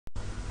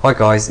Hi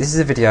guys, this is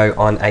a video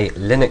on a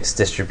Linux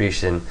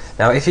distribution.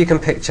 Now if you can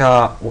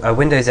picture a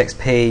Windows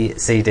XP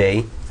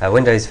CD, a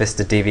Windows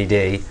Vista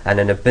DVD and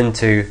an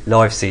Ubuntu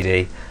Live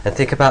CD and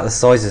think about the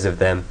sizes of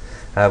them.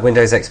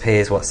 Windows XP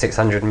is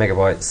 600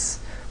 megabytes,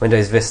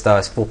 Windows Vista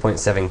is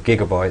 4.7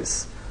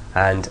 gigabytes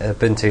and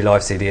Ubuntu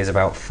Live CD is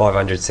about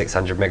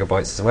 500-600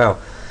 megabytes as well.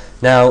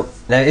 Now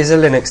there is a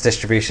Linux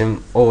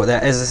distribution, or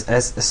there is a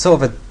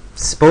sort of a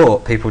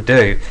sport people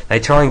do.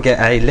 They try and get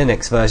a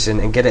Linux version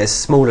and get it as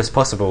small as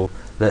possible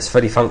that's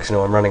fully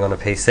functional and running on a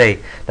PC.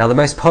 Now the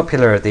most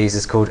popular of these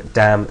is called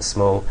Damn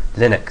Small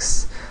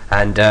Linux,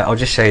 and I'll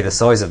just show you the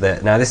size of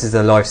it. Now this is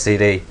the live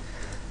CD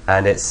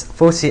and it's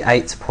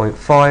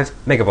 48.5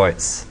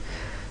 megabytes.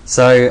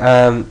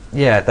 So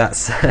yeah,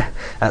 that's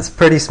that's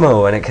pretty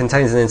small, and it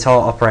contains an entire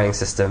operating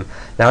system.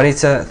 Now I need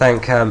to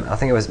thank I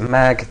think it was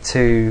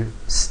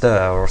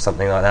Mag2Stir or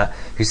something like that,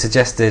 who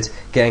suggested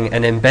getting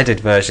an embedded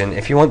version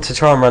if you want to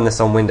try and run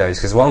this on Windows,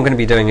 because what I'm going to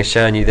be doing is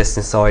showing you this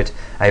inside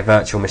a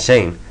virtual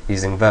machine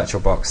using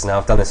VirtualBox. Now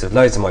I've done this with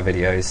loads of my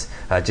videos,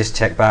 just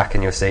check back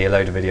and you'll see a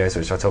load of videos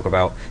which I talk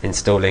about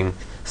installing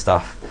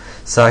stuff,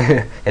 so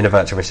in a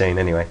virtual machine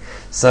anyway.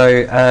 So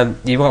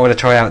you might want to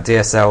try out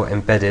DSL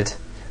embedded,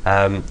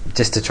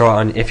 just to try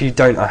on. If you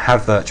don't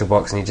have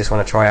VirtualBox and you just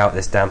want to try out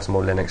this Damn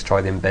Small Linux,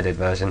 try the embedded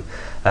version.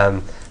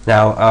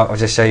 Now I'll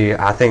just show you.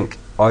 I think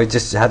I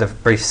just had a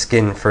brief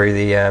skim through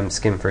the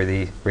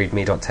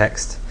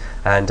readme.txt,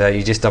 and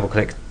you just double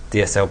click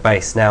DSL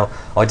base. Now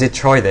I did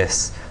try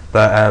this,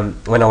 but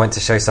when I went to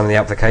show some of the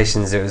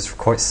applications it was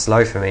quite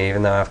slow for me,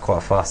 even though I have quite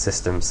a fast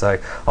system. So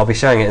I'll be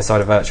showing it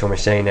inside a virtual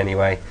machine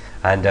anyway,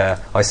 and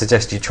I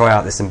suggest you try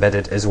out this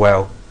embedded as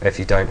well if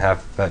you don't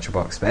have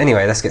VirtualBox. But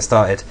anyway, let's get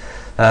started.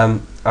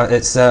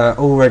 It's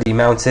already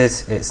mounted.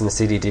 It's in the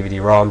CD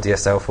DVD ROM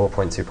DSL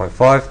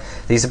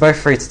 4.2.5. These are both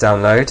free to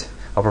download.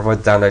 I'll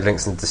provide the download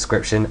links in the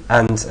description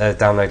and a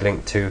download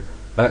link to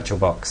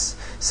VirtualBox.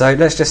 So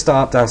let's just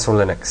start up Damn Small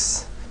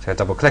Linux. So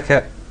double click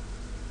it.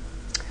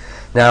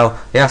 Now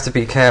you have to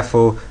be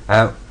careful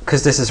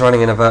because this is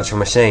running in a virtual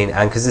machine,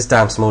 and because this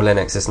Damn Small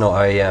Linux is not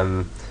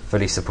a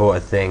fully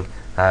supported thing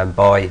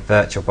by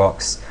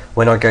VirtualBox.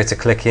 When I go to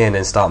click in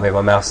and start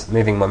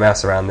moving my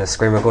mouse around, the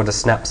screen recorder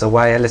snaps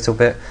away a little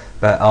bit,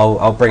 but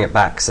I'll bring it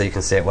back so you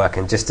can see it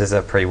working, just as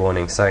a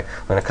pre-warning. So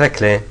when I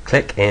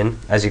click in,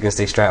 as you can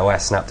see straight away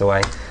it snapped away.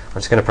 I'm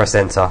just going to press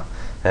enter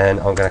and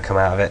I'm going to come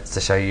out of it to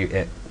show you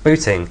it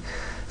booting.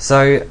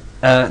 So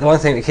the one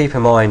thing to keep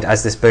in mind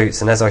as this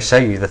boots and as I show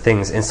you the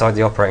things inside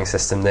the operating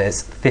system, that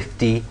it's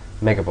 50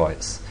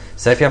 megabytes.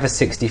 So if you have a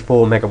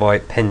 64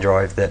 megabyte pen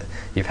drive that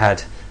you've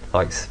had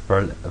like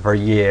for a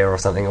year or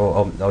something,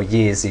 or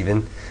years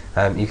even,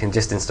 you can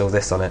just install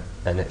this on it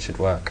and it should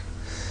work.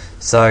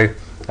 So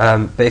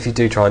but if you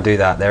do try and do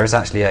that, there is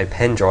actually a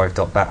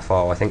pendrive.bat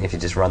file. I think if you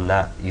just run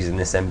that using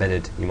this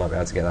embedded, you might be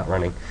able to get that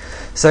running.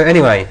 So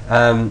anyway,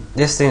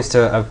 this seems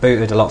to have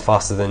booted a lot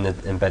faster than the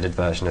embedded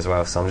version as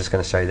well, so I'm just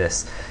going to show you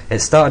this. It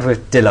started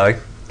with Dillo,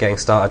 getting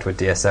started with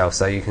DSL,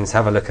 so you can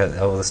have a look at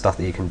all the stuff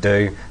that you can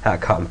do, how to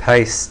cut and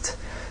paste,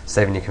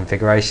 saving your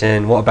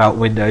configuration. What about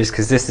Windows?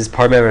 Because this is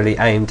primarily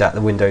aimed at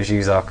the Windows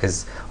user,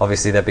 because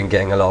obviously they've been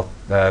getting a lot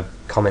of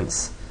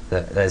comments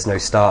that there's no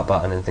start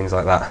button and things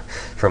like that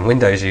from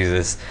Windows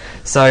users.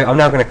 So I'm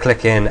now going to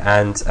click in,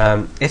 and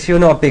if you're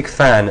not a big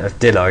fan of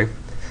Dillo,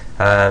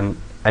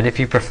 and if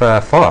you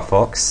prefer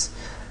Firefox,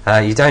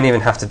 you don't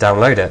even have to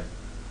download it.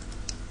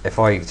 If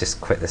I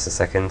just quit this a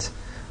second,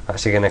 I'm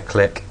actually going to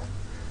click,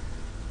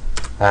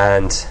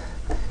 and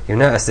you'll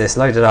notice this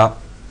loaded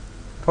up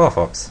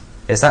Firefox.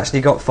 It's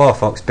actually got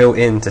Firefox built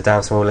into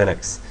Damn Small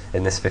Linux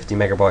in this 50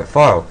 megabyte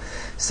file.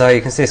 So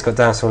you can see it's got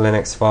Damn Small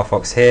Linux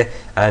Firefox here,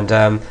 and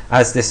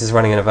as this is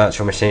running in a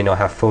virtual machine, I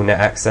have full net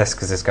access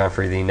because it's going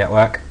through the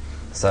network.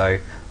 So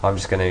I'm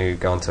just going to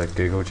go onto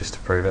Google just to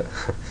prove it.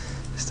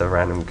 Just a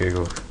random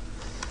Google.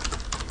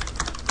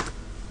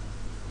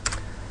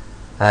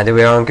 And here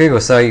we are on Google,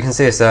 so you can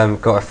see it's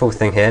got a full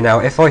thing here. Now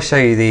if I show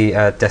you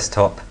the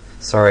desktop,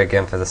 sorry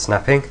again for the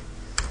snapping,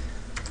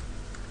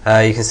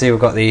 you can see we've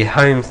got the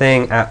home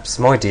thing, apps,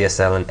 my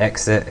DSL and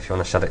exit if you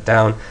want to shut it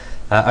down.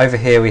 Over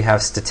here we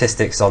have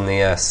statistics on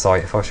the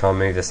site. If I try and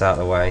move this out of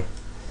the way,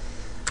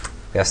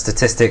 we have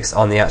statistics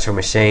on the actual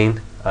machine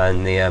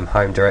and the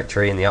home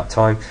directory and the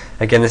uptime.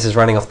 Again, this is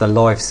running off the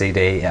live CD.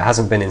 It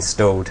hasn't been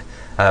installed.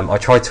 I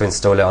tried to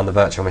install it on the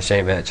virtual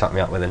machine, but it chucked me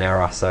up with an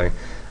error, so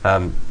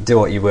do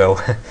what you will.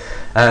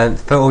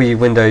 For all you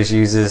Windows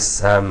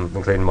users,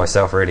 including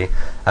myself really,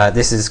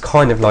 this is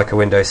kind of like a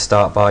Windows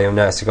start bar. You'll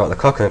notice you've got the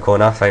clock in the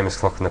corner, famous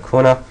clock in the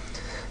corner.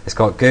 It's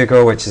got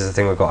Google, which is the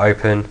thing we've got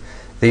open.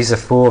 These are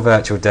 4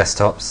 virtual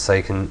desktops, so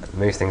you can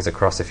move things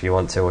across if you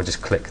want to, or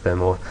just click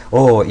them,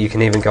 or you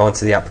can even go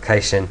onto the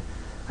application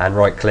and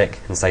right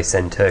click and say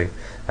send to.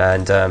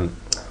 And I'll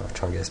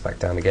try and get this back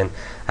down again,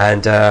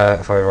 and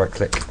if I right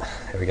click,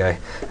 here we go,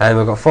 and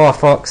we've got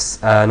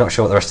Firefox. Not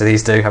sure what the rest of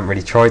these do, haven't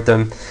really tried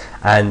them.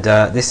 And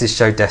this is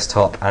show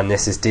desktop, and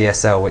this is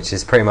DSL, which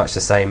is pretty much the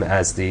same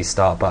as the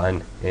start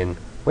button in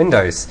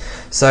Windows.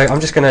 So I'm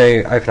just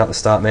going to open up the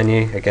start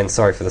menu again,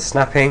 sorry for the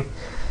snapping,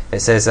 It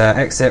says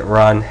exit,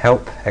 run,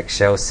 help,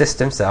 Eggshell,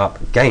 system,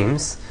 setup,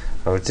 games.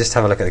 We'll just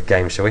have a look at the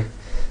games, shall we?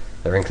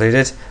 That are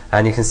included,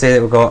 and you can see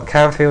that we've got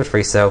Canfield,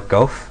 Free Cell,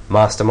 Golf,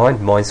 Mastermind,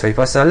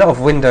 Minesweeper. So a lot of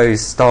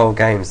Windows style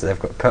games that they've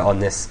got put on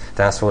this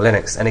down for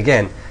Linux. And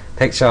again,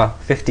 picture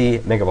 50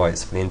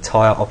 megabytes for the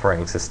entire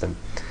operating system.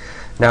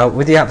 Now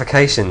with the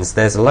applications,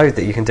 there's a load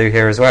that you can do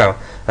here as well.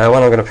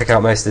 One I'm going to pick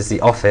out most is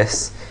the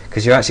Office,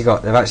 because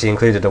they've actually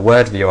included a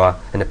Word viewer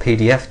and a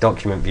PDF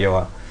document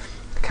viewer,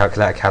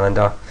 calculator,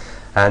 calendar,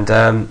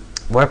 and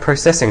word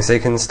processing. So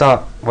you can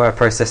start word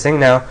processing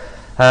now.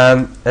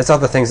 There's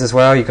other things as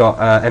well. You've got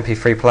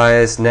MP3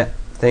 players, net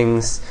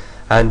things,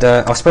 and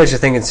I suppose you're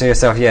thinking to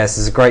yourself, yes,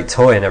 this is a great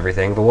toy and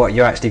everything, but what are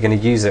you actually going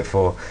to use it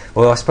for?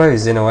 Well, I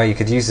suppose in a way you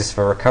could use this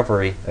for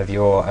recovery of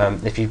your,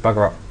 if you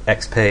bugger up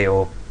XP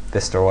or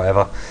Vista or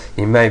whatever,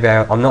 you may be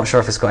able, I'm not sure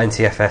if it's got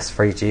NTFS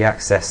 3G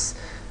access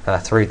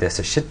through this,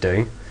 it should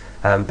do,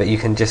 but you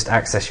can just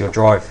access your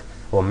drive,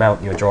 or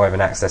mount your drive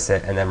and access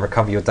it, and then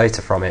recover your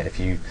data from it if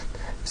you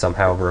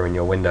somehow ruin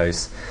your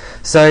Windows.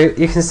 So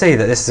you can see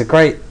that this is a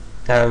great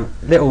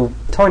little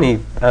tiny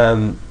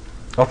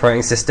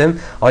operating system.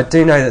 I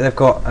do know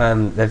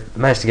that they've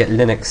managed to get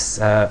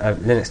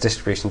Linux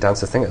distribution down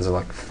to, I think it was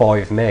like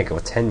 5 meg or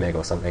 10 meg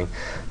or something.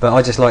 But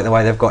I just like the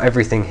way they've got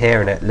everything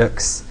here, and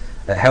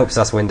it helps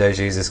us Windows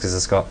users because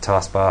it's got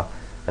taskbar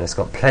and it's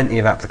got plenty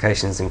of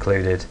applications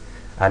included,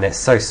 and it's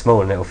so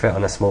small and it'll fit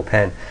on a small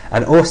pen.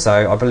 And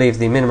also, I believe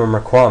the minimum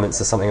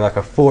requirements are something like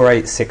a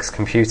 486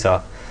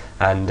 computer,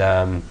 and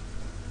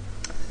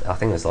I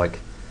think it was like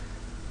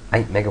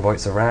 8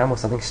 megabytes of RAM or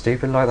something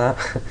stupid like that.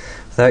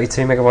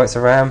 32 megabytes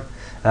of RAM.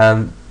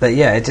 But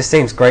yeah, it just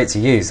seems great to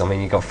use. I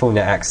mean, you've got full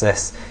net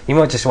access. You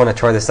might just want to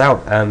try this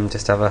out,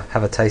 just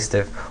have a taste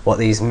of what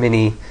these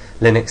mini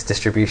Linux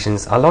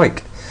distributions are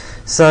like.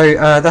 So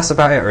that's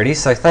about it really.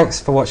 So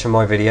thanks for watching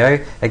my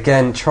video.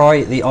 Again,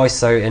 try the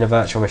ISO in a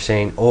virtual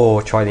machine,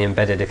 or try the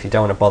embedded if you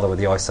don't want to bother with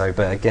the ISO.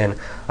 But again,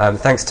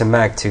 thanks to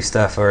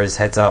Mag2Stir for his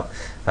heads up.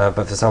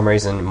 But for some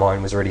reason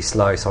mine was really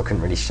slow, so I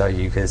couldn't really show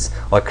you, because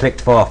I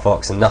clicked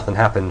Firefox and nothing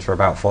happened for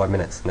about 5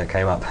 minutes and it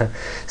came up.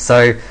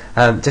 So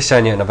just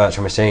showing you in a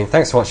virtual machine.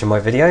 Thanks for watching my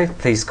video.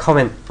 Please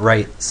comment,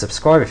 rate,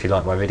 subscribe if you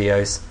like my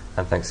videos,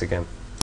 and thanks again.